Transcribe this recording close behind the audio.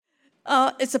Oh,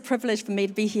 it's a privilege for me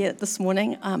to be here this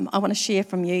morning. I want to share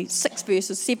from you 8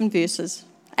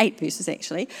 verses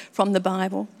actually, from the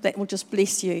Bible that will just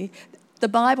bless you. The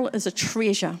Bible is a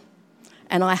treasure,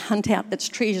 and I hunt out its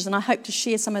treasures, and I hope to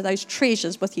share some of those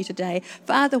treasures with you today.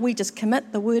 Father, we just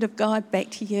commit the Word of God back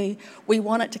to you. We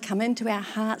want it to come into our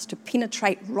hearts, to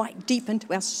penetrate right deep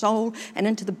into our soul and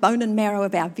into the bone and marrow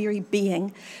of our very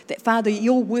being. That, Father,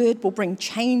 your Word will bring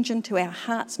change into our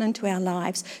hearts and into our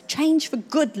lives. Change for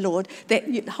good, Lord.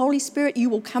 That, Holy Spirit, you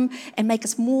will come and make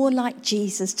us more like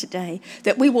Jesus today.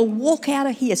 That we will walk out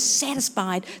of here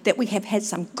satisfied that we have had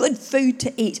some good food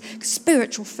to eat,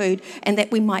 spiritual food, and that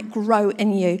we might grow in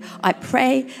you. I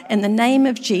pray in the name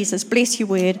of Jesus. Bless your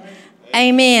word.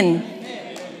 Amen.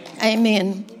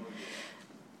 Amen.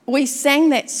 We sang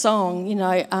that song,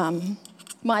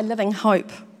 My Living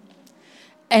Hope.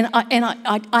 And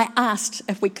I asked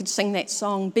if we could sing that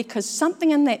song because something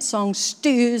in that song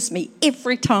stirs me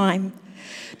every time.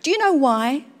 Do you know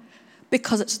why?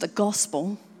 Because it's the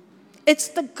gospel. It's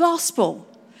the gospel.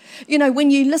 When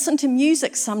you listen to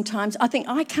music sometimes, I think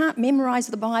I can't memorize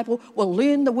the Bible. Well,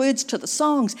 learn the words to the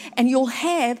songs and you'll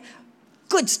have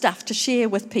good stuff to share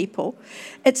with people.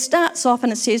 It starts off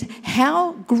and it says,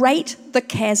 how great the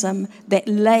chasm that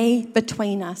lay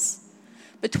between us.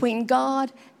 Between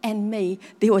God and me,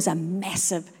 there was a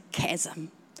massive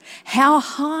chasm. How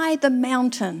high the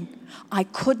mountain I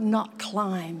could not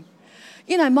climb.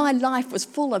 My life was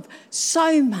full of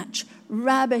so much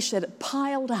rubbish that it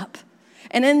piled up.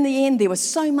 And in the end, there was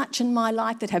so much in my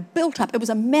life that had built up. It was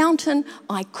a mountain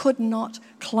I could not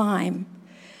climb.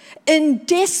 In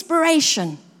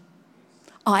desperation,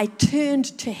 I turned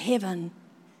to heaven.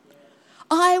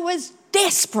 I was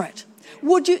desperate.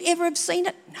 Would you ever have seen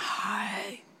it?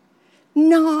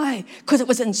 No, because it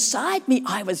was inside me.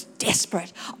 I was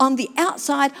desperate. On the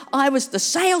outside, I was the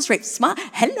sales rep. Smart.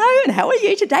 Hello, and how are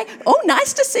you today? Oh,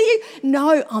 nice to see you.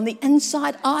 No, on the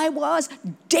inside, I was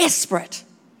desperate.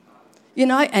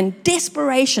 And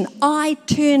desperation, I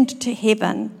turned to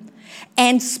heaven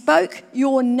and spoke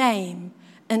your name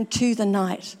into the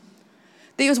night.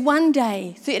 There was one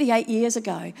day, 38 years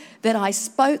ago, that I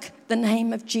spoke the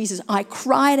name of Jesus. I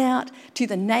cried out to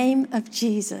the name of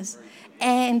Jesus,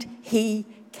 and he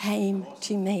came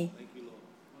to me.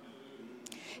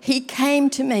 He came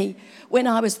to me when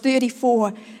I was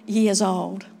 34 years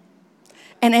old.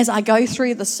 And as I go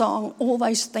through the song, all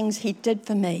those things he did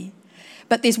for me.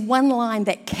 But there's one line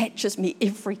that catches me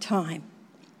every time.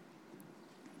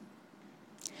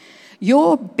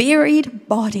 Your buried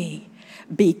body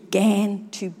began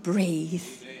to breathe.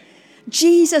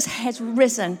 Jesus has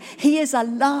risen. He is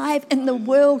alive in the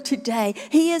world today.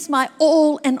 He is my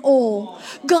all in all.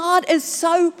 God is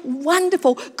so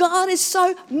wonderful. God is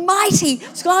so mighty.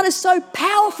 God is so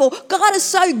powerful. God is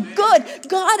so good.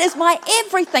 God is my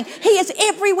everything. He is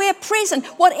everywhere present.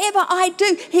 Whatever I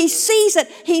do, he sees it.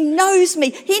 He knows me.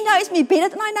 He knows me better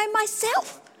than I know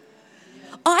myself.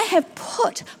 I have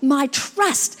put my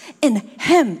trust in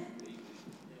him.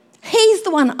 He's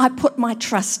the one I put my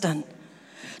trust in.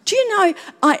 Do you know,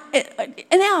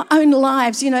 in our own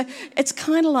lives, it's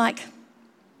kind of like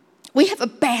we have a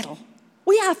battle.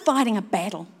 We are fighting a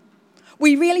battle.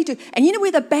 We really do. And you know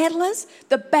where the battle is?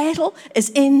 The battle is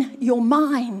in your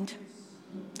mind.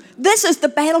 This is the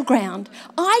battleground.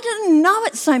 I didn't know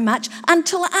it so much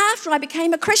until after I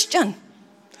became a Christian.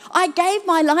 I gave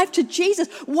my life to Jesus.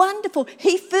 Wonderful.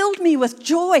 He filled me with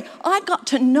joy. I got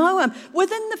to know him.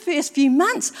 Within the first few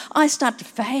months, I started to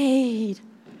fade.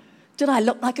 Did I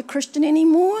look like a Christian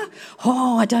anymore?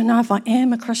 Oh, I don't know if I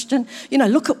am a Christian.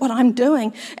 Look at what I'm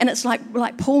doing. And it's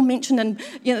like Paul mentioned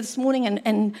this morning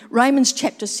in Romans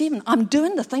chapter 7. I'm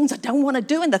doing the things I don't want to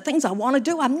do, and the things I want to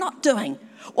do, I'm not doing.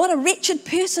 What a wretched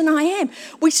person I am.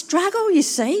 We struggle, you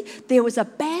see. There was a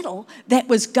battle that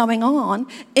was going on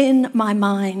in my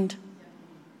mind.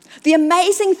 The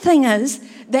amazing thing is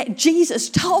that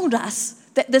Jesus told us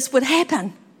that this would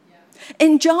happen.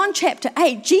 In John chapter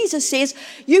 8, Jesus says,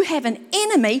 you have an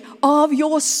enemy of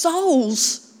your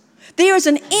souls. There is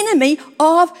an enemy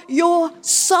of your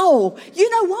soul. You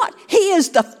know what? He is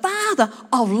the father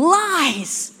of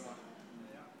lies.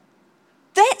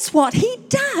 That's what he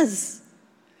does.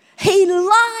 He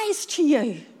lies to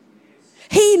you.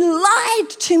 He lied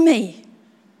to me.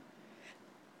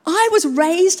 I was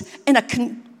raised in a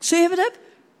conservative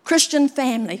Christian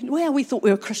family. Well, we thought we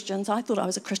were Christians. I thought I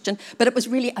was a Christian, but it was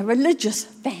really a religious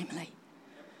family.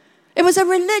 It was a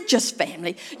religious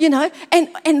family,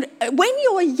 and when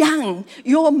you're young,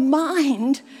 your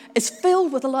mind is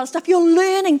filled with a lot of stuff. You're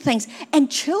learning things,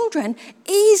 and children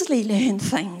easily learn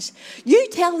things. You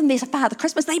tell them there's a Father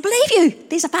Christmas, they believe you.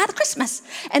 There's a Father Christmas.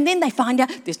 And then they find out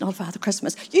there's not a Father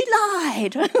Christmas. You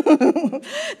lied.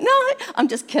 No, I'm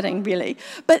just kidding, really.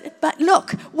 But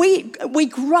look, we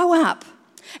grow up.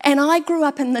 And I grew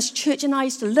up in this church, and I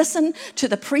used to listen to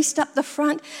the priest up the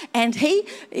front, and he,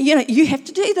 you have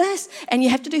to do this, and you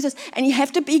have to do this, and you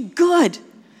have to be good.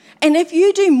 And if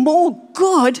you do more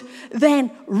good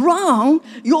than wrong,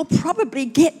 you'll probably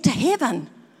get to heaven.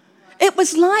 It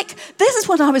was like, this is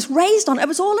what I was raised on. It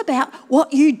was all about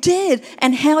what you did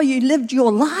and how you lived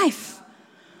your life.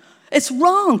 It's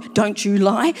wrong. Don't you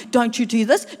lie. Don't you do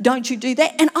this. Don't you do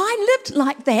that. And I lived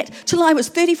like that till I was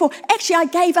 34. Actually, I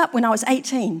gave up when I was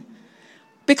 18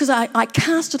 because I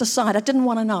cast it aside. I didn't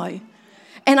want to know.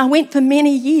 And I went for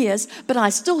many years, but I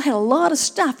still had a lot of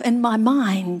stuff in my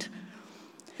mind.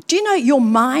 Do you know your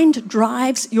mind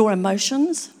drives your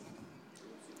emotions?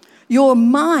 Your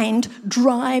mind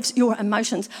drives your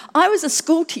emotions. I was a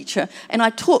school teacher, and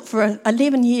I taught for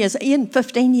 11 years,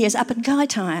 15 years up in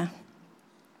Kaitaia.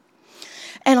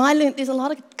 And I learned there's a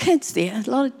lot of kids there, a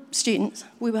lot of students.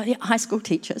 We were high school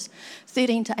teachers,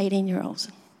 13 to 18-year-olds.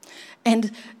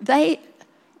 And they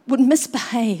would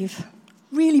misbehave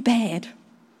really bad,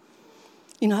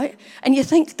 And you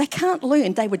think they can't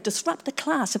learn. They would disrupt the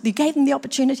class. If you gave them the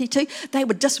opportunity to, they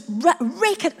would just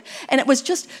wreck it. And it was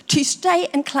just to stay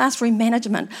in classroom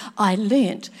management. I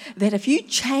learned that if you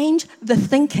change the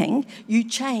thinking, you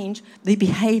change the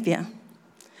behaviour.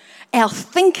 Our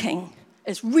thinking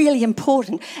is really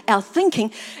important. Our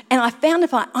thinking, and I found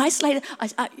if I isolated,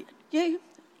 you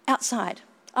outside.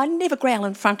 I never growl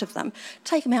in front of them.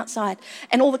 Take them outside,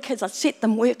 and all the kids, I'd set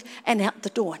them work and out the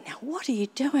door. Now, what are you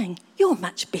doing? You're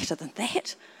much better than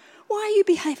that. Why are you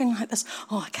behaving like this?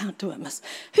 Oh, I can't do it, miss.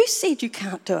 Who said you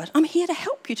can't do it? I'm here to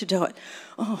help you to do it.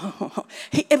 Oh,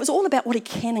 it was all about what he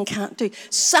can and can't do.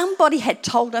 Somebody had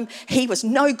told him he was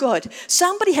no good.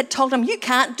 Somebody had told him you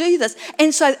can't do this.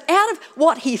 And so out of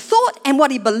what he thought and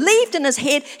what he believed in his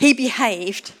head, he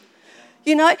behaved.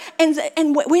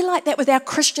 And we're like that with our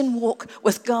Christian walk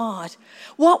with God.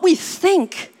 What we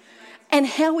think and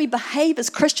how we behave as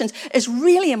Christians is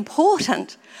really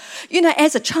important.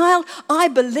 As a child, I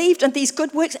believed in these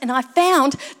good works, and I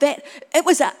found that it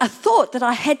was a thought that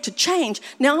I had to change.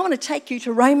 Now, I want to take you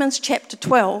to Romans chapter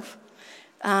 12.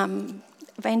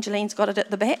 Evangeline's got it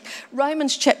at the back.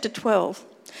 Romans chapter 12.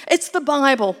 It's the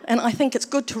Bible, and I think it's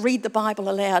good to read the Bible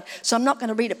aloud. So I'm not going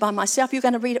to read it by myself. You're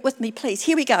going to read it with me, please.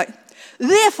 Here we go.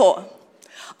 Therefore,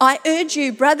 I urge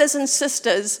you, brothers and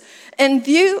sisters, in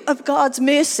view of God's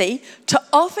mercy, to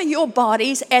offer your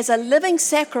bodies as a living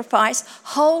sacrifice,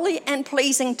 holy and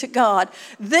pleasing to God.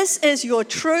 This is your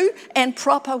true and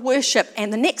proper worship.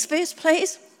 And the next verse,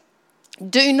 please.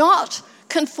 Do not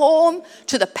conform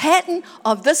to the pattern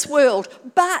of this world,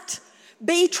 but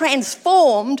be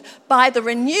transformed by the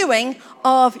renewing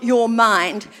of your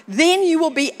mind. Then you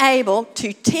will be able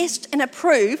to test and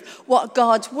approve what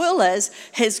God's will is,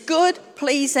 his good,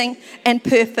 pleasing, and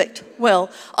perfect will.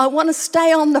 I want to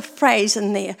stay on the phrase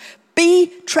in there.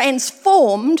 Be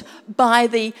transformed by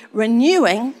the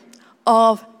renewing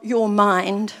of your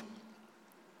mind.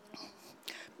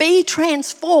 Be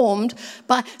transformed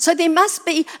by... So there must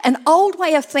be an old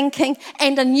way of thinking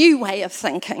and a new way of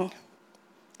thinking.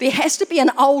 There has to be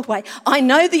an old way. I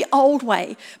know the old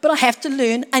way, but I have to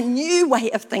learn a new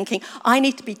way of thinking. I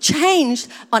need to be changed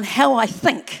on how I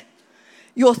think.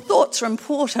 Your thoughts are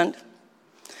important.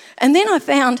 And then I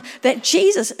found that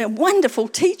Jesus, a wonderful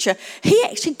teacher, he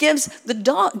actually gives the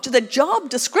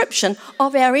job description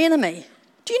of our enemy.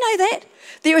 Do you know that?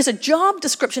 There is a job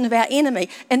description of our enemy.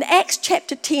 In Acts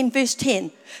chapter 10, verse 10,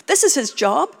 this is his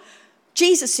job.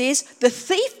 Jesus says, the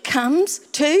thief comes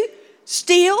to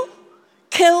steal,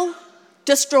 kill,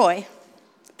 destroy.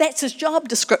 That's his job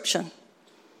description.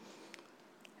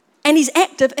 And he's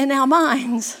active in our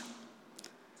minds.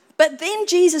 But then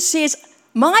Jesus says,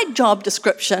 my job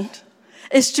description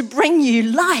is to bring you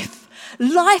life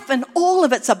in all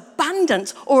of its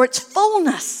abundance or its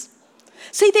fullness.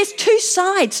 See, there's two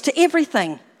sides to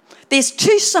everything. There's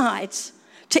two sides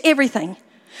to everything.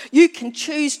 You can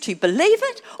choose to believe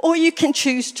it or you can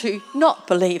choose to not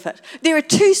believe it. There are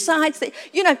two sides that,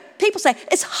 people say,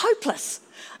 it's hopeless.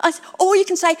 Or you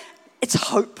can say, it's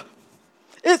hope.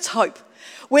 It's hope.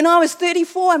 When I was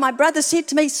 34 and my brother said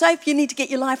to me, Soph, you need to get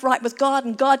your life right with God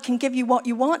and God can give you what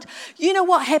you want. You know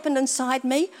what happened inside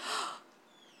me?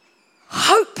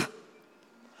 Hope.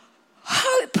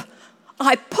 Hope.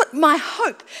 I put my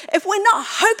hope. If we're not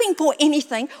hoping for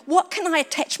anything, what can I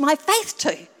attach my faith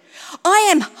to? I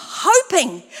am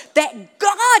hoping that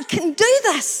God can do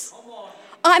this.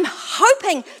 I'm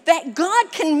hoping that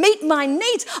God can meet my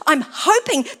needs. I'm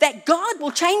hoping that God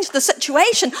will change the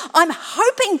situation. I'm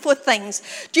hoping for things.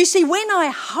 Do you see, when I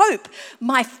hope,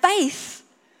 my faith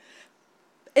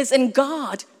is in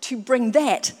God to bring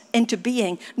that into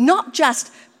being. Not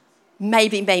just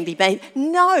maybe.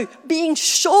 No, being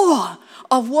sure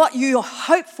of what you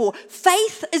hope for.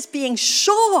 Faith is being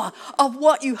sure of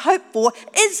what you hope for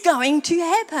is going to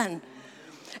happen.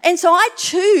 And so I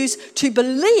choose to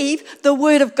believe the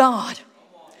word of God.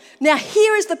 Now,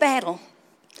 here is the battle.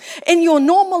 In your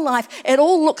normal life, it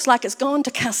all looks like it's gone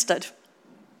to custard.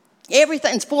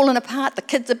 Everything's falling apart. The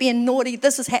kids are being naughty.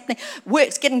 This is happening.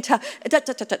 Work's getting tough.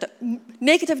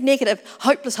 Negative.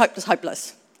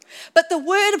 Hopeless. But the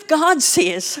word of God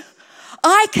says,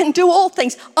 I can do all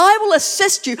things. I will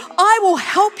assist you. I will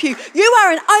help you. You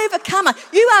are an overcomer.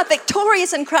 You are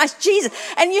victorious in Christ Jesus.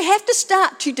 And you have to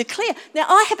start to declare. Now,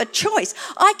 I have a choice.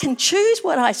 I can choose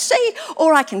what I see,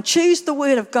 or I can choose the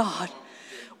word of God.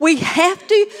 We have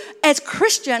to, as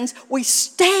Christians, we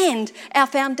stand. Our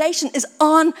foundation is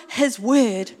on his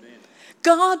word.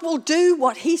 God will do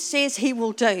what he says he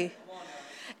will do.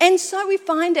 And so we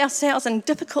find ourselves in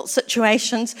difficult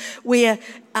situations where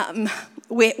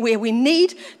we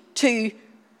need to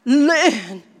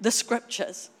learn the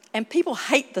scriptures. And people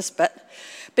hate this bit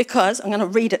because, I'm going to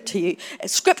read it to you.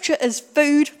 Scripture is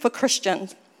food for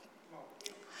Christians.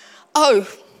 Oh,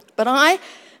 but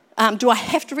do I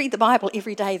have to read the Bible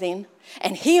every day then?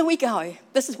 And here we go.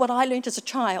 This is what I learned as a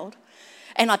child.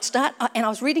 And I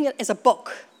was reading it as a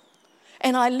book.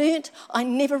 And I learned I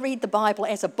never read the Bible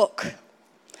as a book.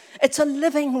 It's a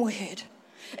living word.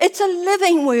 It's a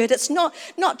living word. It's not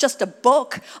just a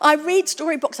book. I read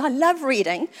storybooks. I love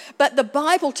reading. But the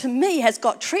Bible, to me, has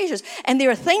got treasures. And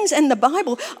there are things in the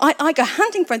Bible I go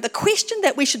hunting for. The question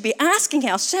that we should be asking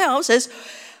ourselves is,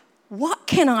 what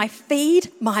can I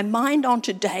feed my mind on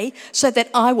today so that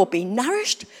I will be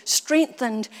nourished,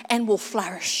 strengthened, and will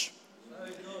flourish?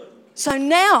 So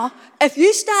now, if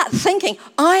you start thinking,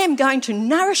 I am going to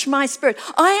nourish my spirit,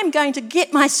 I am going to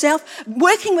get myself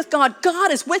working with God. God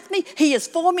is with me. He is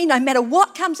for me. No matter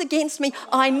what comes against me,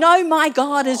 I know my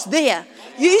God is there.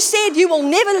 You said you will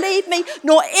never leave me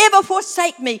nor ever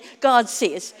forsake me, God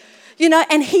says.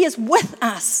 And he is with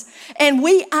us. And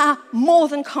we are more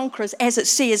than conquerors, as it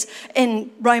says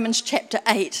in Romans chapter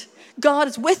 8. God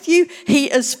is with you. He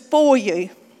is for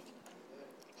you.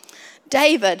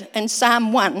 David in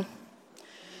Psalm 1,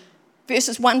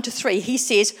 verses 1-3, he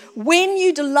says, when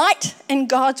you delight in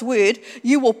God's word,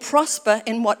 you will prosper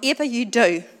in whatever you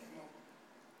do.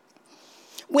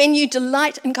 When you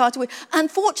delight in God's word.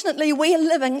 Unfortunately, we are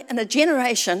living in a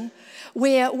generation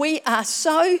where we are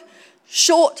so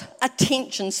short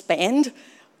attention span.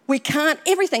 We can't,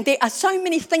 everything. There are so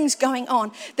many things going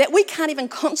on that we can't even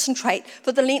concentrate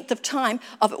for the length of time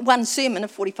of one sermon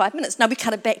of 45 minutes. No, we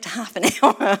cut it back to half an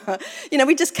hour.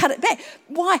 We just cut it back.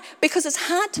 Why? Because it's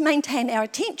hard to maintain our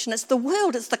attention. It's the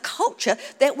world, it's the culture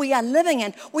that we are living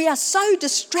in. We are so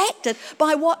distracted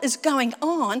by what is going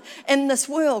on in this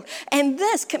world. And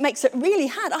this makes it really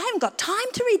hard. I haven't got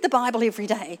time to read the Bible every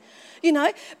day.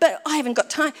 But I haven't got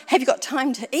time. Have you got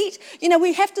time to eat?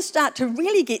 We have to start to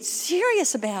really get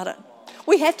serious about it.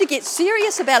 We have to get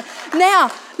serious about it.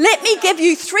 Now, let me give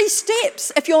you 3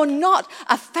 steps if you're not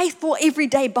a faithful,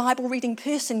 everyday Bible reading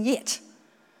person yet.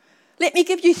 Let me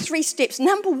give you 3 steps.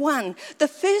 Number 1, the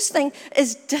first thing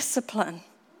is discipline.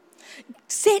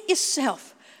 Set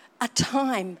yourself a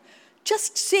time.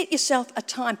 Just set yourself a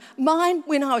time. Mine,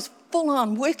 when I was full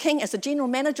on working as a general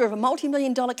manager of a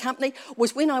multi-million-dollar company,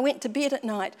 was when I went to bed at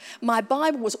night. My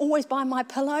Bible was always by my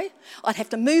pillow. I'd have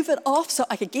to move it off so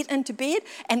I could get into bed,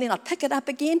 and then I'd pick it up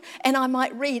again, and I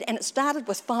might read, and it started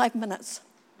with 5 minutes.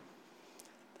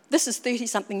 This is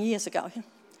 30-something years ago.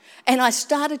 And I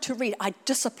started to read. I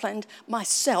disciplined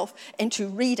myself into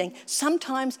reading.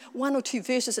 Sometimes 1 or 2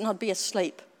 verses, and I'd be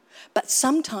asleep. But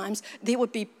sometimes there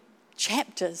would be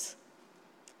chapters.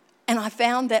 And I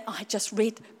found that I just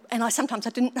read, and sometimes I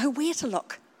didn't know where to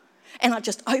look. And I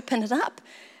just open it up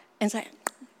and say,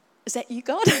 is that you,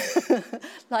 God?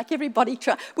 Like everybody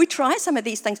we try some of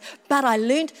these things, but I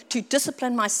learned to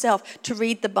discipline myself to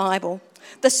read the Bible.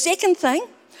 The second thing,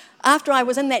 after I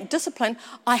was in that discipline,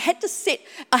 I had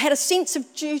a sense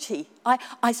of duty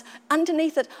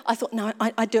Underneath it, I thought, no,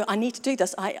 I need to do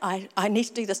this. I need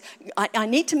to do this. I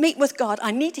need to meet with God.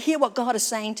 I need to hear what God is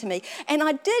saying to me. And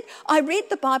I did. I read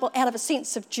the Bible out of a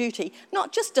sense of duty,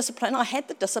 not just discipline. I had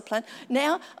the discipline.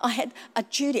 Now I had a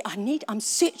duty. I'm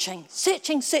searching.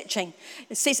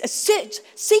 It says,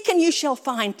 seek and you shall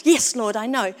find. Yes, Lord, I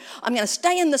know. I'm going to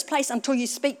stay in this place until you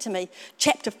speak to me.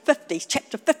 Chapter 50,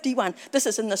 chapter 51. This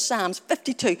is in the Psalms,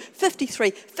 52, 53,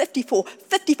 54,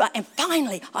 55. And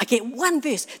finally, I get one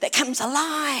verse that comes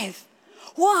alive.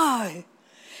 Whoa.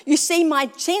 You see,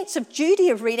 my sense of duty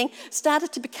of reading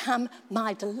started to become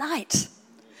my delight.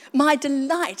 My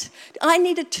delight. I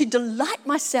needed to delight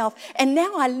myself, and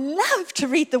now I love to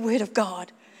read the Word of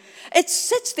God. It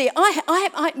sits there.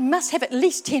 I must have at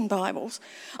least 10 Bibles.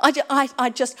 I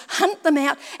just hunt them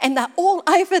out, and they're all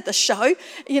over the show,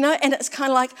 and it's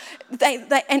kind of like,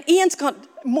 and Ian's got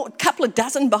a couple of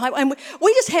dozen Bibles, and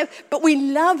we just have, but we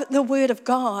love the Word of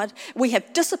God. We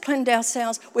have disciplined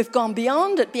ourselves. We've gone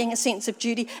beyond it being a sense of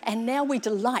duty, and now we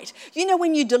delight.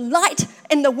 When you delight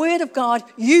in the Word of God,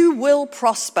 you will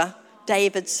prosper,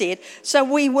 David said. So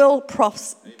we will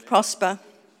prosper.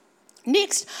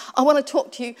 Next, I want to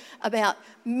talk to you about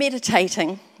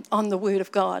meditating on the Word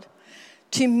of God.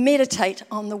 To meditate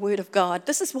on the Word of God.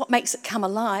 This is what makes it come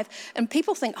alive. And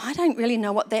people think, I don't really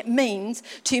know what that means,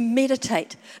 to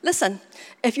meditate. Listen,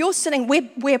 if you're sitting,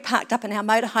 we're parked up in our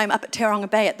motorhome up at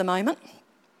Tauranga Bay at the moment,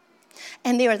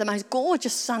 and there are the most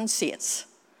gorgeous sunsets.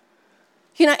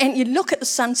 And you look at the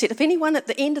sunset. If anyone at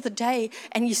the end of the day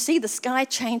and you see the sky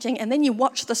changing and then you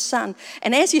watch the sun,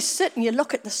 and as you sit and you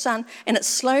look at the sun and it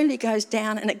slowly goes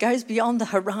down and it goes beyond the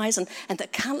horizon and the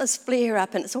colours flare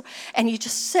up and you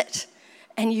just sit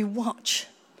and you watch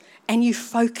and you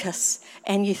focus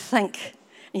and you think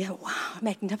and you go, wow,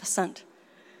 magnificent.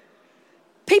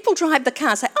 People drive the car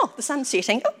and say, oh, the sun's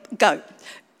setting, go.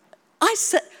 I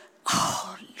sit,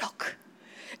 oh, look.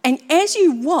 And as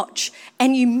you watch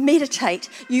and you meditate,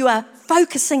 you are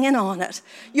focusing in on it.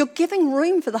 You're giving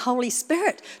room for the Holy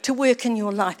Spirit to work in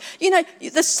your life.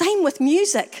 The same with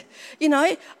music.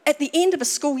 At the end of a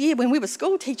school year when we were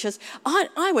school teachers,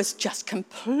 I was just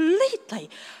completely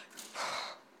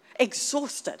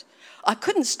exhausted. I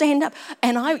couldn't stand up.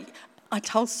 And I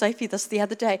told Sophie this the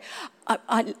other day.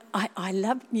 I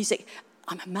love music.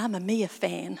 I'm a Mamma Mia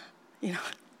fan,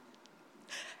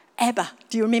 ABBA.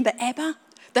 Do you remember ABBA?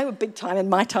 They were big time in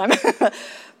my time.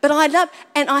 But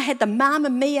and I had the Mamma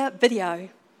Mia video.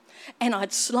 And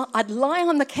I'd lie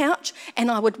on the couch and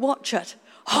I would watch it.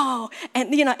 Oh,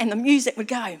 and the music would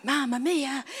go, Mamma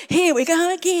Mia, here we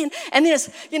go again. And there's,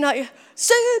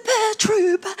 Super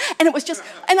Trooper. And it was just,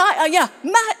 and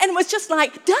it was just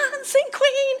like, dancing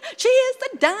queen, she is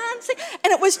the dancing.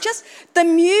 And it was just, the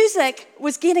music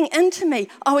was getting into me.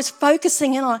 I was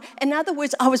focusing in on it. In other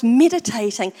words, I was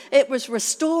meditating. It was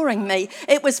restoring me.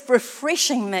 It was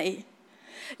refreshing me.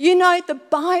 The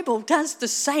Bible does the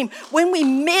same. When we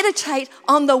meditate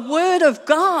on the Word of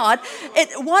God,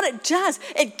 what it does,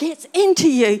 it gets into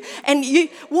you. And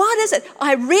what is it?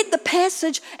 I read the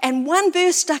passage and one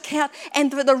verse stuck out,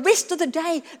 and for the rest of the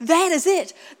day, that is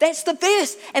it. That's the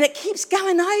verse, and it keeps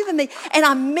going over me, and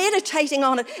I'm meditating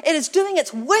on it. It is doing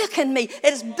its work in me.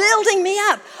 It is building me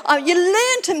up. You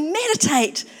learn to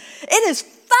meditate. It is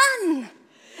fun.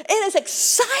 It is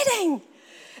exciting.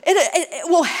 It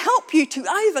will help you to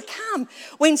overcome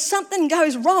when something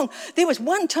goes wrong. There was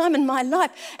one time in my life,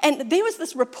 and there was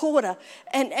this reporter,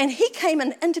 and he came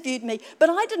and interviewed me, but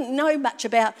I didn't know much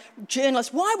about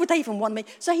journalists. Why would they even want me?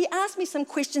 So he asked me some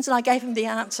questions, and I gave him the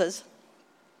answers.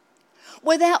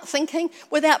 Without thinking,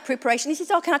 without preparation. He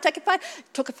says, oh, can I take a photo?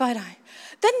 Took a photo.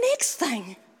 The next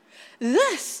thing,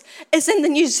 this is in the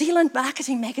New Zealand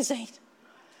Marketing Magazine.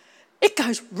 It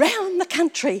goes round the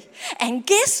country, and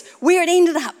guess where it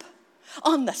ended up?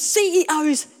 On the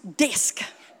CEO's desk.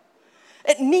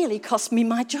 It nearly cost me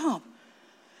my job.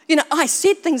 I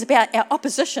said things about our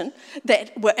opposition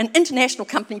that were an international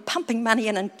company pumping money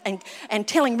in and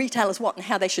telling retailers what and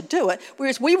how they should do it,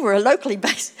 whereas we were a locally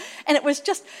based. And it was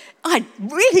just, I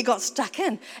really got stuck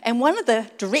in. And one of the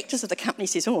directors of the company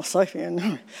says, oh, Sophie,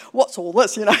 what's all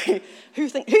this, Who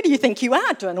do you think you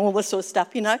are doing all this sort of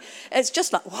stuff, It's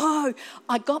just like, whoa.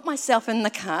 I got myself in the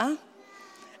car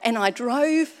and I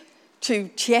drove to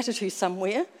Te Atatu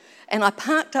somewhere, and I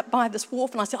parked up by this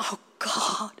wharf and I said, oh,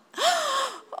 God.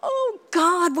 Oh,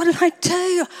 God, what did I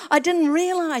do? I didn't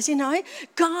realise,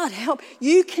 God, help.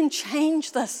 You can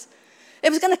change this.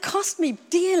 It was going to cost me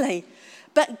dearly.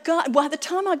 But God, by the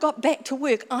time I got back to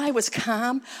work, I was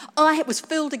calm. I was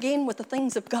filled again with the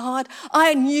things of God.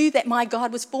 I knew that my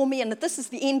God was for me, and if this is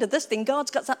the end of this, then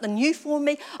God's got something new for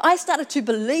me. I started to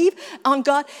believe on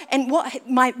God. And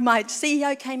my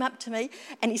CEO came up to me,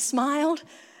 and he smiled.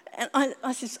 And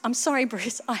I said, I'm sorry,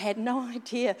 Bruce, I had no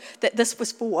idea that this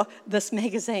was for this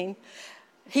magazine.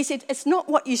 He said, it's not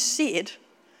what you said.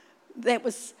 It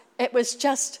was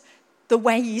just the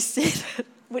way you said it,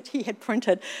 which he had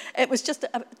printed. It was just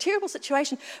a terrible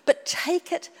situation. But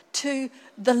take it to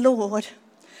the Lord.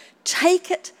 Take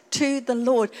it to the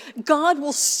Lord. God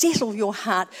will settle your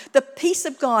heart. The peace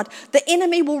of God. The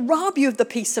enemy will rob you of the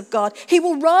peace of God. He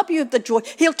will rob you of the joy.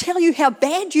 He'll tell you how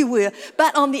bad you were.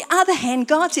 But on the other hand,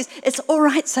 God says, it's all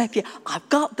right, Sophia. I've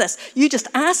got this. You just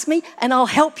ask me and I'll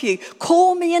help you.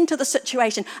 Call me into the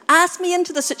situation. Ask me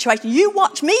into the situation. You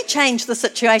watch me change the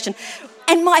situation.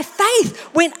 And my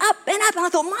faith went up and up. And I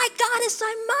thought, my God is so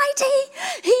mighty.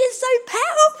 He is so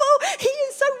powerful. He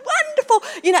is so wonderful.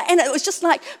 And it was just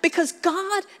like, because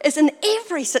God is in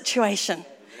every situation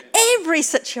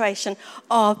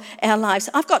of our lives.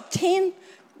 I've got 10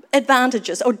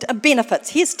 advantages or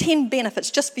benefits. Here's 10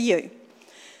 benefits just for you.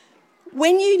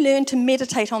 When you learn to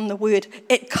meditate on the Word,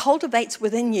 it cultivates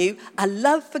within you a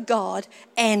love for God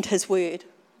and His Word.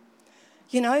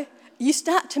 You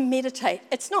start to meditate.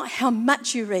 It's not how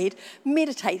much you read.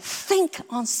 Meditate. Think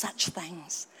on such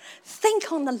things.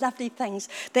 Think on the lovely things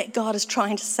that God is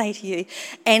trying to say to you,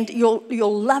 and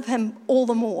you'll love Him all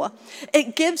the more.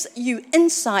 It gives you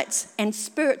insights and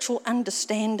spiritual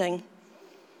understanding.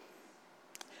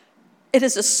 It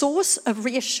is a source of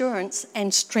reassurance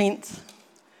and strength.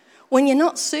 When you're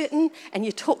not certain and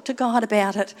you talk to God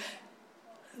about it,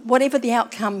 whatever the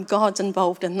outcome, God's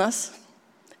involved in this,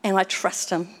 and I trust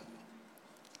Him.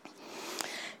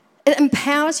 It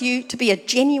empowers you to be a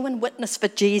genuine witness for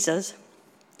Jesus.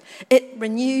 It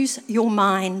renews your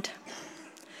mind.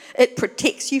 It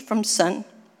protects you from sin.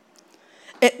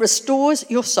 It restores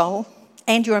your soul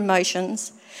and your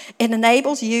emotions. It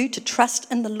enables you to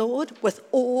trust in the Lord with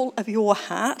all of your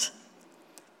heart.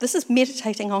 This is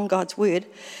meditating on God's Word.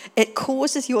 It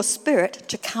causes your spirit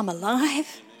to come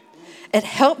alive. It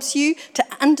helps you to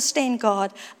understand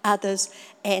God, others,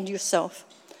 and yourself.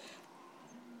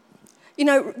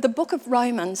 The book of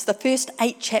Romans, the first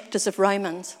 8 chapters of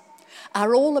Romans,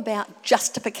 are all about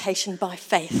justification by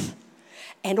faith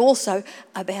and also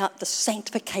about the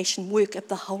sanctification work of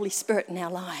the Holy Spirit in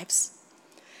our lives.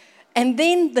 And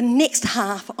then the next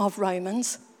half of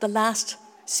Romans, the last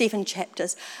 7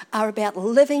 chapters, are about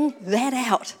living that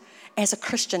out as a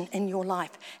Christian in your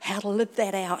life, how to live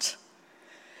that out.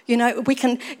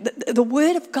 The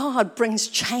Word of God brings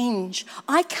change.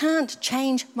 I can't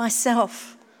change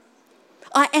myself.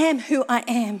 I am who I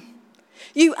am.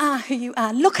 You are who you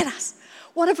are. Look at us.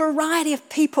 What a variety of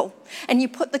people. And you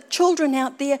put the children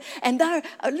out there and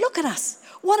look at us.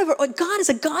 God is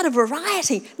a God of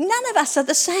variety. None of us are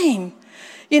the same.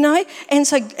 And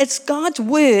so it's God's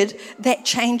Word that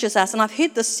changes us. And I've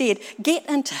heard this said, get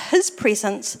into His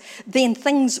presence, then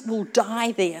things will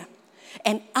die there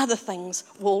and other things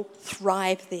will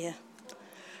thrive there.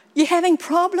 You're having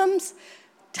problems?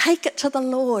 Take it to the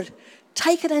Lord.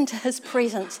 Take it into His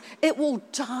presence. It will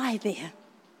die there.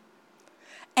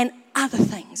 And other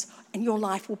things in your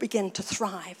life will begin to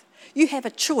thrive. You have a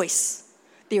choice.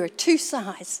 There are 2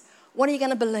 sides. What are you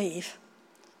going to believe?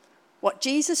 What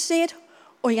Jesus said,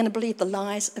 or are you going to believe the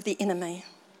lies of the enemy?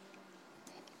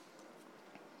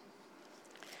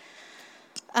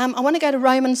 I want to go to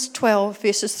Romans 12,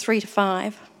 verses 3 to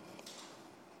 5.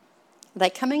 Are they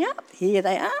coming up? Here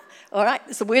they are. All right,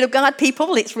 it's the Word of God,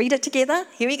 people. Let's read it together.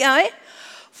 Here we go.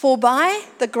 For by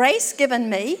the grace given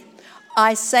me,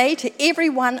 I say to every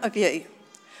one of you,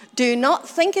 do not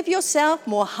think of yourself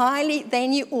more highly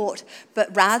than you ought,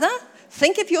 but rather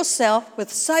think of yourself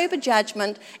with sober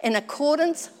judgment in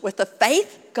accordance with the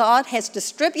faith God has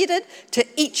distributed to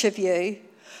each of you.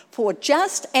 For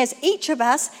just as each of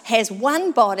us has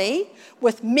one body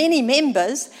with many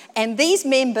members, and these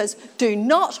members do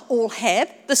not all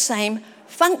have the same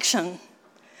function.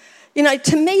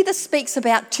 To me, this speaks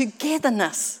about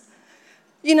togetherness.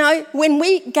 When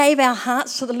we gave our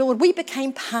hearts to the Lord, we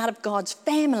became part of God's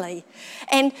family.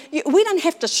 And we don't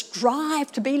have to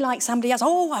strive to be like somebody else.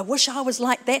 Oh, I wish I was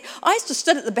like that. I used to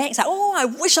sit at the back and say, oh, I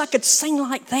wish I could sing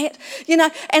like that.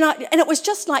 And it was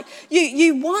just like,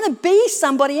 you want to be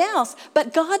somebody else,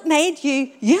 but God made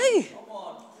you. You.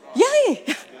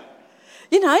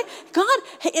 God,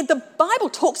 the Bible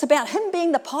talks about Him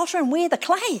being the potter and we're the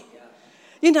clay.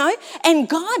 And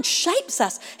God shapes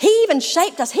us. He even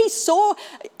shaped us. He saw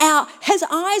His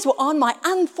eyes were on my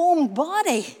unformed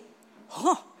body.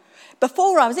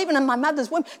 Before I was even in my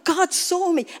mother's womb, God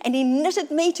saw me and he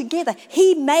knitted me together.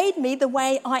 He made me the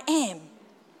way I am.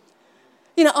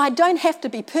 You know, I don't have to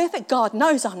be perfect. God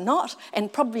knows I'm not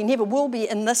and probably never will be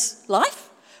in this life,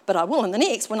 but I will in the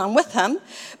next when I'm with him.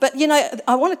 But, you know,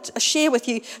 I wanted to share with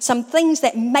you some things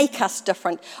that make us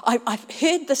different. I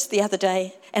heard this the other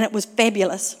day and it was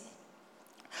fabulous.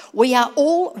 We are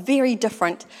all very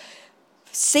different.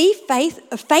 See,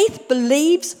 faith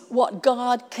believes what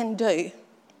God can do.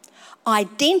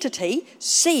 Identity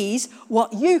sees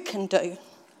what you can do.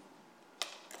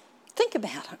 Think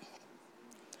about it.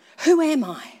 Who am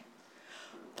I?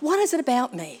 What is it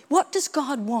about me? What does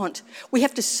God want? We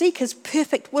have to seek his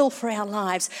perfect will for our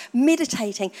lives,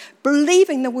 meditating,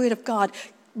 believing the word of God,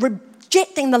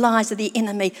 rejecting the lies of the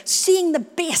enemy, seeing the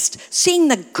best, seeing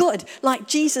the good, like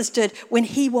Jesus did when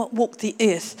he walked the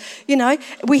earth. You know,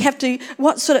 we have to,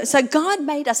 so God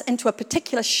made us into a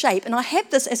particular shape, and I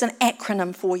have this as an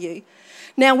acronym for you.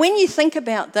 Now, when you think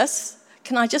about this,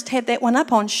 can I just have that one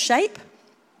up on shape?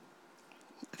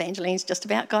 Evangeline's just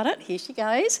about got it. Here she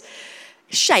goes.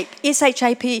 SHAPE,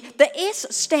 S-H-A-P. The S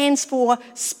stands for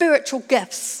spiritual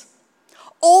gifts.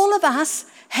 All of us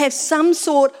have some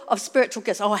sort of spiritual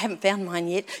gifts. Oh, I haven't found mine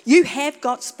yet. You have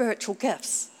got spiritual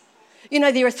gifts. You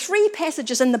know, there are 3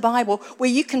 passages in the Bible where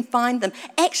you can find them.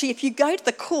 Actually, if you go to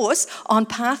the course on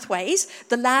Pathways,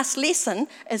 the last lesson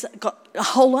has got a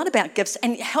whole lot about gifts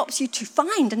and it helps you to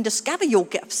find and discover your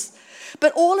gifts.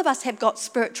 But all of us have got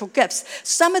spiritual gifts.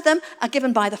 Some of them are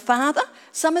given by the Father,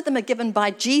 some of them are given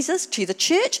by Jesus to the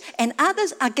church, and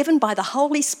others are given by the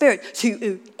Holy Spirit to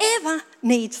whoever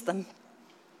needs them.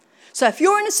 So if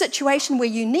you're in a situation where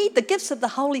you need the gifts of the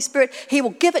Holy Spirit, he will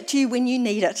give it to you when you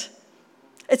need it.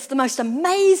 It's the most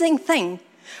amazing thing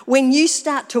when you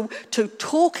start to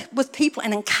talk with people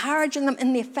and encouraging them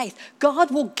in their faith. God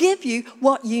will give you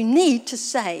what you need to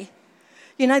say.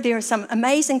 You know, there are some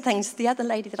amazing things. The other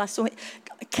lady that I saw,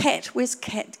 Kat, where's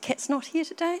Kat? Kat's not here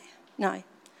today? No.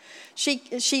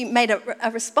 She made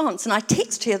a response, and I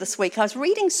texted her this week. I was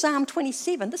reading Psalm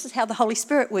 27. This is how the Holy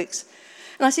Spirit works.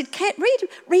 And I said, Kat,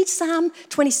 read Psalm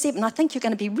 27. I think you're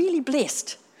going to be really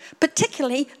blessed,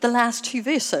 particularly the last 2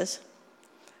 verses.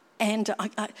 And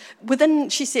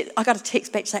she said, I got a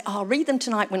text back to say, I'll read them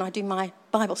tonight when I do my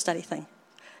Bible study thing.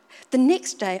 The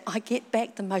next day, I get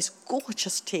back the most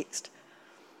gorgeous text.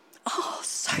 Oh,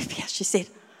 Sophia, she said,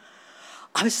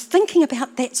 I was thinking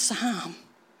about that psalm.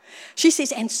 She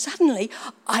says, and suddenly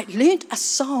I learnt a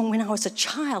song when I was a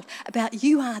child about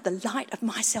you are the light of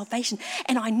my salvation.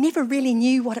 And I never really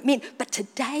knew what it meant, but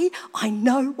today I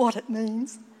know what it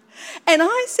means. And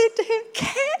I said to her,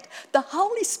 Kat, the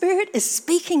Holy Spirit is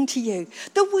speaking to you.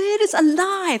 The word is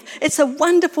alive. It's a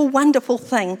wonderful, wonderful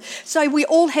thing. So we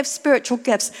all have spiritual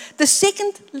gifts. The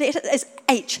second letter is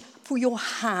H, for your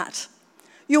heart.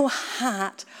 Your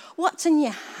heart. What's in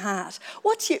your heart?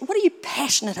 What are you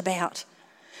passionate about?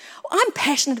 I'm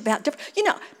passionate about different. You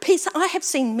know, I have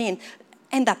seen men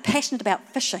and they're passionate about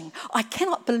fishing. I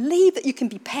cannot believe that you can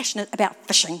be passionate about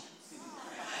fishing.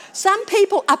 Some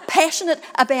people are passionate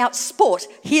about sport.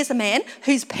 Here's a man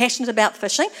who's passionate about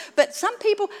fishing, but some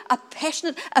people are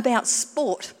passionate about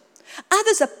sport.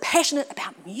 Others are passionate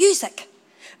about music.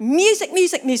 Music.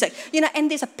 You know,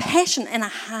 and there's a passion and a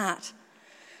heart.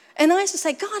 And I used to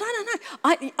say, God, I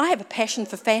don't know. I have a passion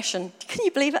for fashion. Can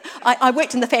you believe it? I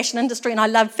worked in the fashion industry and I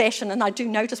love fashion and I do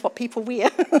notice what people wear.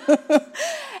 But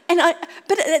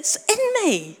it's in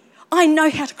me. I know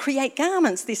how to create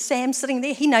garments. There's Sam sitting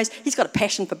there. He knows he's got a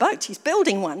passion for boats. He's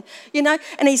building one, you know,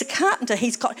 and he's a carpenter.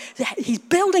 He's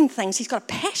building things. He's got a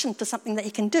passion for something that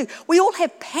he can do. We all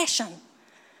have passion.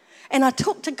 And I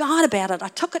talked to God about it. I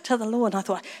took it to the Lord and I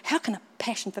thought, how can a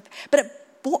passion for... But it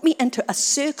brought me into a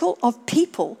circle of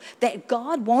people that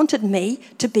God wanted me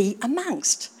to be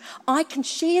amongst. I can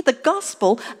share the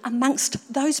gospel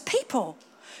amongst those people.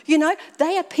 You know,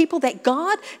 they are people that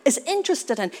God is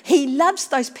interested in. He loves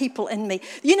those people in me.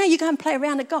 You know, you go and play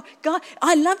around at golf. God,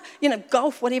 I love, you know,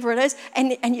 golf, whatever it is,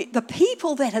 and the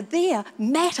people that are there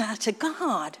matter to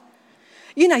God.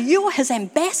 You know, you're his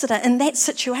ambassador in that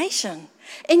situation.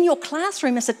 In your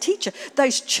classroom as a teacher,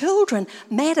 those children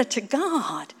matter to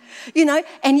God, you know,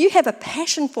 and you have a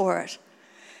passion for it.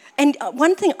 And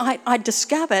one thing I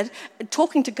discovered,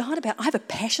 talking to God about, I have a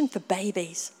passion for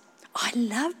babies. I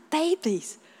love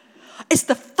babies. It's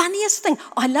the funniest thing.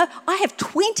 I have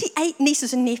 28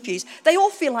 nieces and nephews. They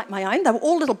all feel like my own. They were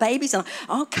all little babies, and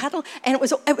I'll cuddle. And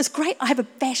it was great. I have a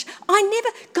bash.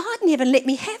 God never let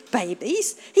me have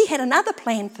babies. He had another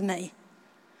plan for me.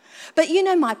 But you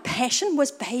know, my passion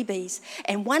was babies.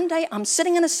 And one day I'm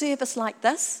sitting in a service like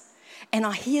this, and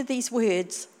I hear these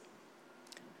words: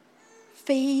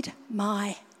 "Feed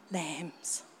my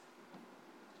lambs.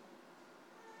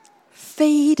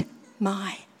 Feed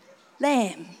my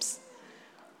lambs.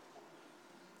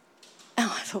 And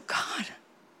I thought,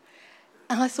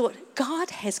 God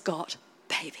has got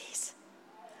babies.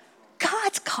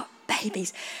 God's got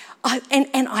babies.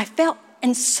 And I felt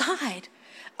inside,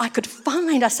 I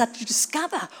started to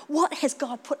discover what has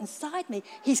God put inside me.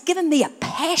 He's given me a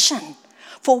passion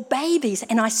for babies,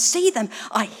 and I see them,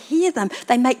 I hear them,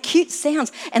 they make cute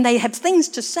sounds, and they have things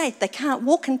to say. They can't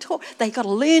walk and talk. They've got to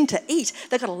learn to eat.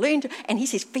 They've got to learn to, and he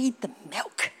says, feed them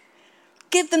milk.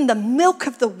 Give them the milk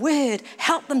of the word.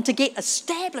 Help them to get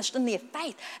established in their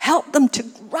faith. Help them to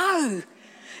grow,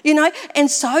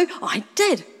 And so I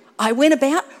did. I went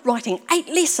about writing 8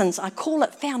 lessons. I call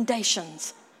it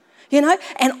foundations, and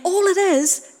all it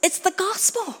is, it's the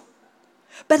gospel.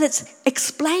 But it's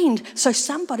explained so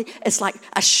somebody, it's like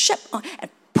a ship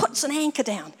and puts an anchor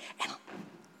down and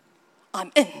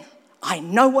I'm in. I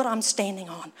know what I'm standing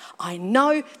on. I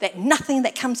know that nothing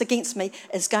that comes against me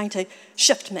is going to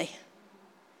shift me.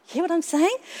 Hear what I'm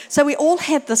saying? So we all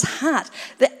have this heart.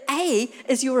 The A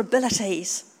is your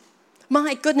abilities.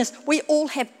 My goodness, we all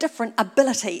have different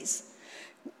abilities.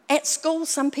 At school,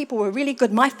 some people were really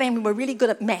good. My family were really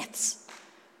good at maths.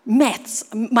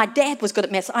 My dad was good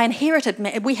at maths. I inherited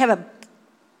maths. We have a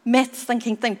maths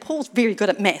thinking thing. Paul's very good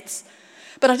at maths.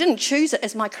 But I didn't choose it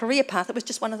as my career path. It was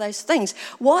just one of those things.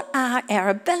 What are our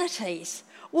abilities?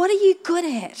 What are you good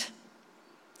at?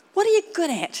 What are you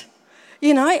good at?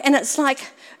 And it's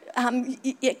like,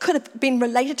 it could have been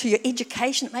related to your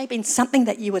education. It may have been something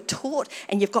that you were taught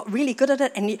and you've got really good at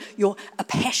it and your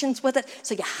passion's with it,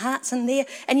 so your heart's in there.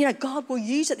 And, God will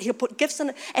use it. He'll put gifts in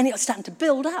it and it's starting to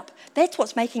build up. That's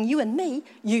what's making you and me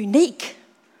unique.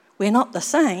 We're not the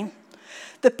same.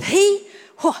 The P,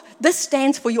 this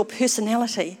stands for your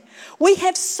personality. We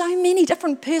have so many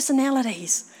different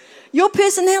personalities. Your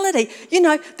personality,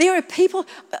 there are people,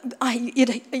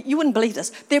 you wouldn't believe this,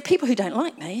 there are people who don't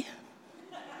like me.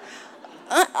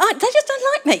 They just don't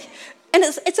like me. And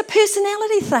it's a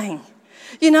personality thing.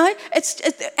 It's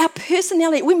our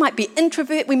personality. We might be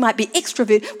introvert, we might be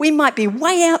extrovert, we might be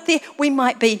way out there, we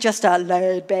might be just a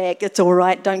laid back, it's all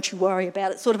right, don't you worry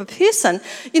about it sort of a person.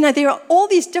 There are all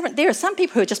these there are some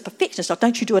people who are just perfectionists, like,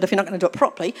 don't you do it if you're not going to do it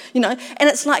properly, and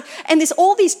it's like, and there's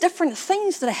all these different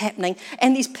things that are happening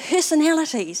and these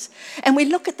personalities. And we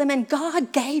look at them and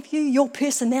God gave you your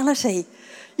personality.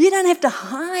 You don't have to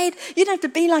hide. You don't have to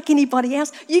be like anybody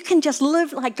else. You can just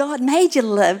live like God made you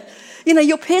live.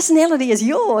 Your personality is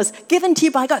yours, given to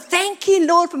you by God. Thank you,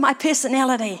 Lord, for my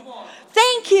personality.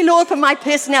 Thank you, Lord, for my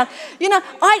personality.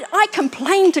 I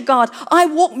complain to God. I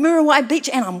walk Muriwai Beach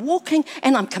and I'm walking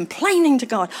and I'm complaining to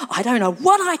God. I don't know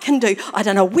what I can do. I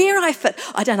don't know where I fit.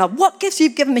 I don't know what gifts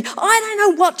you've given me. I don't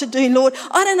know what to do, Lord.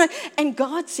 I don't know. And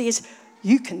God says,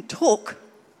 you can talk.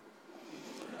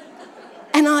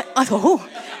 And I thought,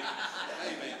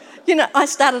 I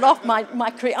started off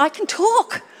my career. I can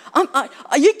talk.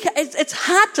 It's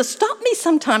hard to stop me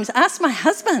sometimes. Ask my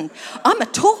husband. I'm a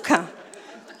talker.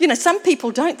 Some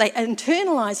people don't. They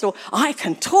internalise, or I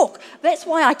can talk. That's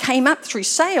why I came up through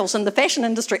sales in the fashion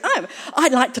industry. I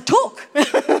like to talk.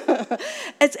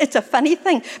 It's a funny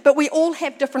thing. But we all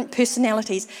have different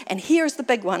personalities. And here's the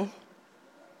big one.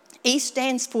 E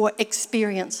stands for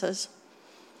experiences.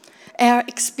 Our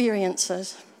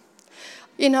experiences.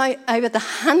 Over the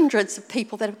hundreds of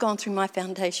people that have gone through my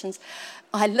foundations,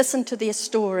 I listen to their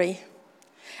story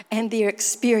and their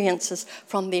experiences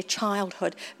from their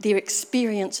childhood, their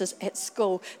experiences at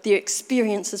school, their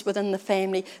experiences within the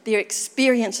family, their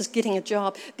experiences getting a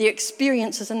job, their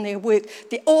experiences in their work,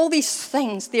 all these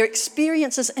things, their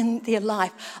experiences in their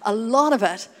life. A lot of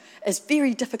it is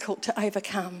very difficult to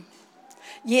overcome.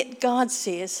 Yet God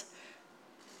says,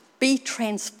 be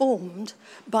transformed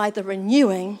by the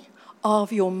renewing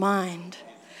of your mind.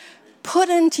 Put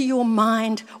into your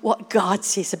mind what God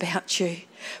says about you.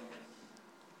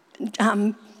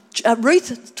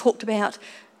 Ruth talked about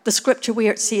the scripture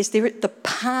where it says the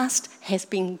past has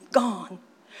been gone.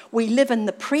 We live in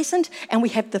the present and we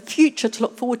have the future to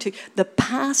look forward to. The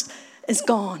past is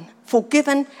gone,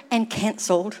 forgiven and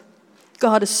cancelled.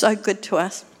 God is so good to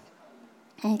us.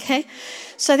 Okay,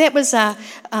 so that was, I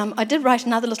did write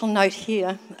another little note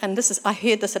here, and I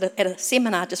heard this at a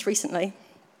seminar just recently.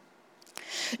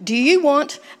 Do you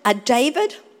want a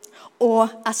David or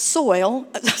a Saul,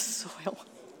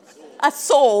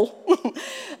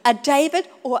 a David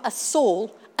or a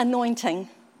Saul anointing?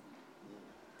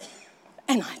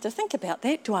 And I had to think about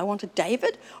that. Do I want a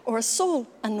David or a Saul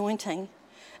anointing?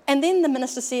 And then the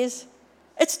minister says,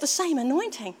 it's the same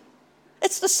anointing.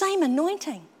 It's the same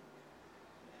anointing.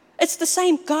 It's the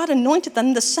same. God anointed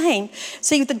them the same.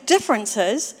 See, the difference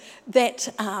is that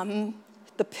the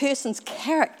person's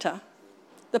character,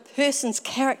 there's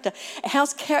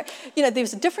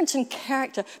a difference in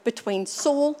character between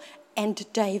Saul and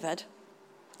David.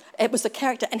 It was the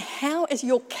character. And how is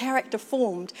your character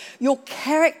formed? Your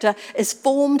character is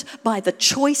formed by the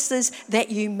choices that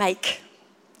you make.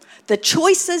 The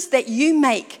choices that you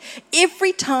make.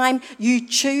 Every time you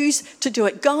choose to do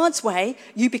it God's way,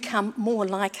 you become more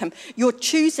like him. You're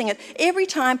choosing it. Every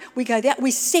time we go there,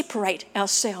 we separate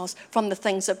ourselves from the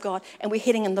things of God, and we're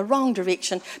heading in the wrong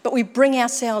direction, but we bring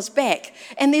ourselves back.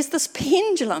 And there's this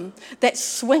pendulum that's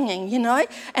swinging,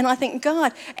 and I think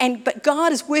but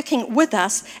God is working with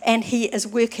us, and he is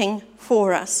working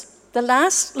for us. The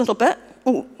last little bit,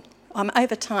 I'm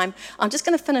over time. I'm just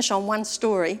going to finish on one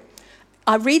story.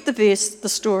 I read the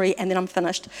story, and then I'm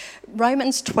finished.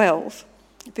 Romans 12,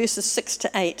 verses 6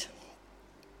 to 8.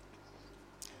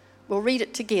 We'll read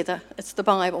it together. It's the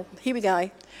Bible. Here we go.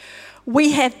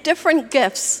 We have different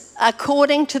gifts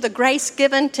according to the grace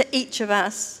given to each of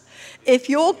us. If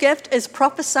your gift is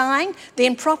prophesying,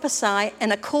 then prophesy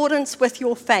in accordance with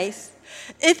your faith.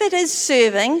 If it is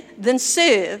serving, then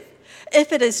serve.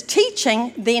 If it is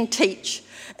teaching, then teach.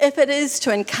 If it is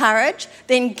to encourage,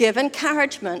 then give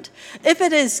encouragement. If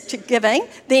it is to giving,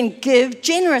 then give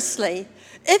generously.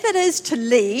 If it is to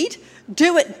lead,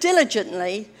 do it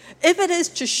diligently. If it is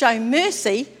to show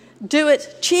mercy, do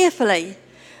it cheerfully.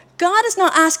 God is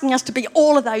not asking us to be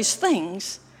all of those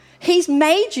things. He's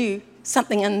made you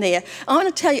something in there. I want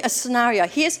to tell you a scenario.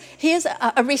 Here's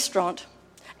a restaurant.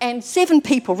 And 7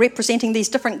 people representing these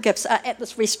different gifts are at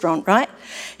this restaurant, right?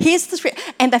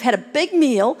 And they've had a big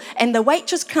meal, and the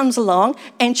waitress comes along,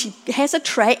 and she has a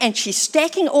tray, and she's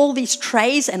stacking all these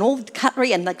trays and all the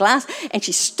cutlery and the glass, and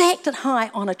she stacked it high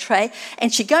on a tray,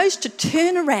 and she goes to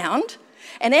turn around,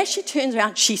 and as she turns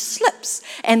around, she slips,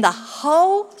 and the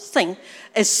whole thing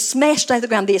is smashed over the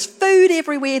ground. There's food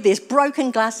everywhere, there's broken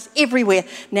glass everywhere.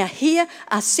 Now here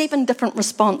are 7 different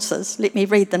responses. Let me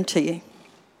read them to you.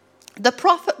 The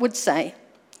prophet would say,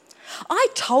 I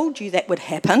told you that would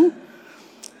happen.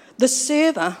 The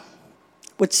server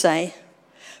would say,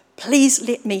 please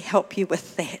let me help you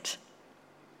with that.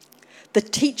 The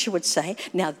teacher would say,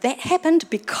 now that happened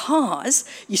because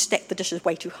you stacked the dishes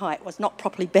way too high. It was not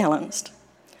properly balanced.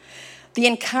 The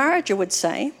encourager would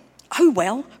say, oh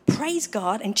well, praise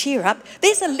God and cheer up.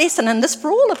 There's a lesson in this for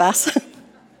all of us.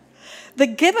 The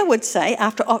giver would say,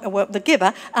 after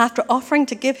offering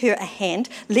to give her a hand,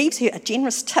 leaves her a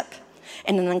generous tip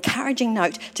and an encouraging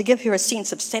note to give her a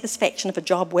sense of satisfaction of a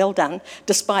job well done,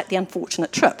 despite the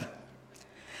unfortunate trip.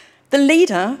 The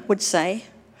leader would say,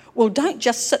 well, don't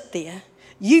just sit there.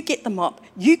 You get the mop,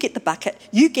 you get the bucket,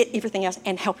 you get everything else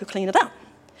and help you clean it up.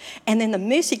 And then the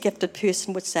mercy-gifted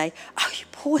person would say, oh, you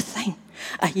poor thing,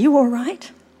 are you all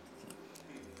right?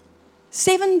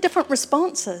 7 different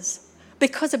responses.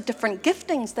 Because of different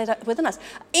giftings that are within us.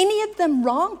 Any of them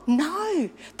wrong? No.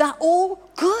 They're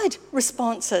all good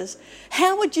responses.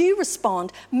 How would you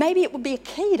respond? Maybe it would be a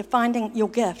key to finding your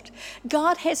gift.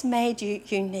 God has made you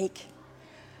unique.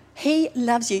 He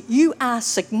loves you. You are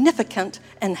significant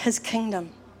in his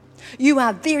kingdom. You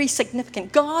are very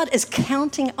significant. God is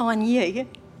counting on you.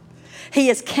 He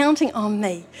is counting on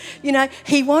me.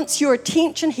 He wants your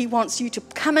attention. He wants you to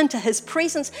come into his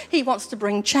presence. He wants to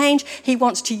bring change. He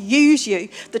wants to use you.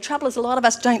 The trouble is a lot of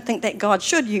us don't think that God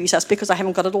should use us because I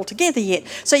haven't got it all together yet.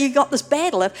 So you've got this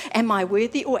battle of, am I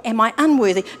worthy or am I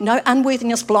unworthy? No,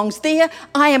 unworthiness belongs there.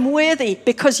 I am worthy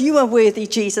because you are worthy,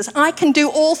 Jesus. I can do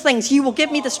all things. You will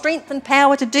give me the strength and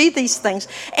power to do these things.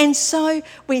 And so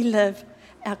we live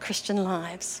our Christian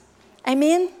lives.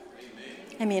 Amen?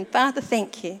 Amen. Father,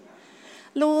 thank you.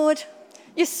 Lord,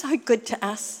 you're so good to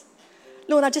us.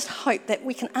 Lord, I just hope that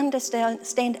we can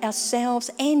understand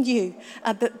ourselves and you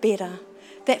a bit better.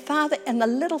 That, Father, in the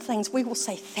little things, we will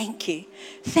say thank you.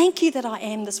 Thank you that I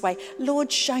am this way. Lord,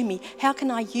 show me, how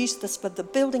can I use this for the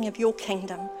building of your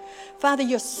kingdom? Father,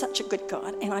 you're such a good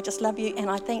God, and I just love you, and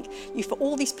I thank you for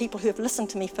all these people who have listened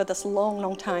to me for this long,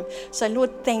 long time. So,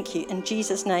 Lord, thank you. In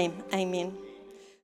Jesus' name, amen.